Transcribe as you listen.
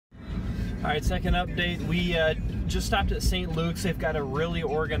All right, second update. We just stopped at St. Luke's. They've got a really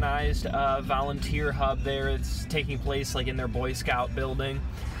organized volunteer hub there. It's taking place like in their Boy Scout building.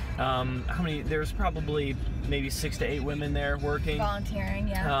 How many? There's probably maybe 6 to 8 women there working. Volunteering,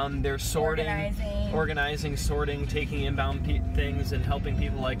 yeah. They're sorting, organizing, sorting, taking inbound things and helping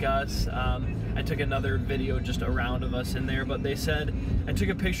people like us. I took another video just a round of us in there, but they said, I took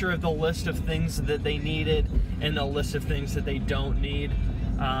a picture of the list of things that they needed and the list of things that they don't need.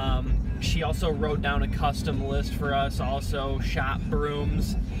 She also wrote down a custom list for us, also shop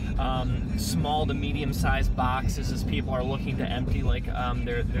brooms, small to medium-sized boxes as people are looking to empty like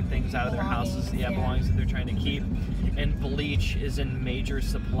their things out of their houses, belongings that they're trying to keep. And bleach is in major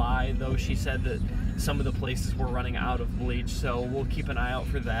supply, though she said that some of the places were running out of bleach, so we'll keep an eye out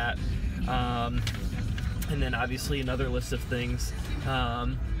for that. And then obviously another list of things.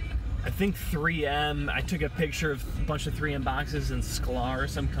 I think 3M, I took a picture of a bunch of 3M boxes in Sklar,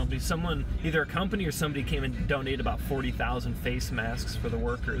 some company, someone, either a company or somebody came and donated about 40,000 face masks for the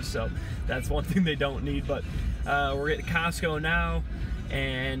workers, so that's one thing they don't need. But we're at Costco now,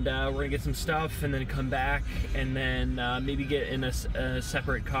 and we're gonna get some stuff and then come back and then maybe get in a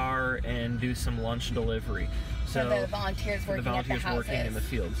separate car and do some lunch delivery. So the volunteers working at the houses. Working in the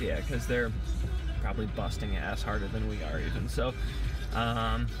fields, yeah, because they're probably busting ass harder than we are even. So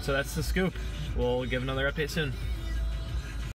that's the scoop. We'll give another update soon.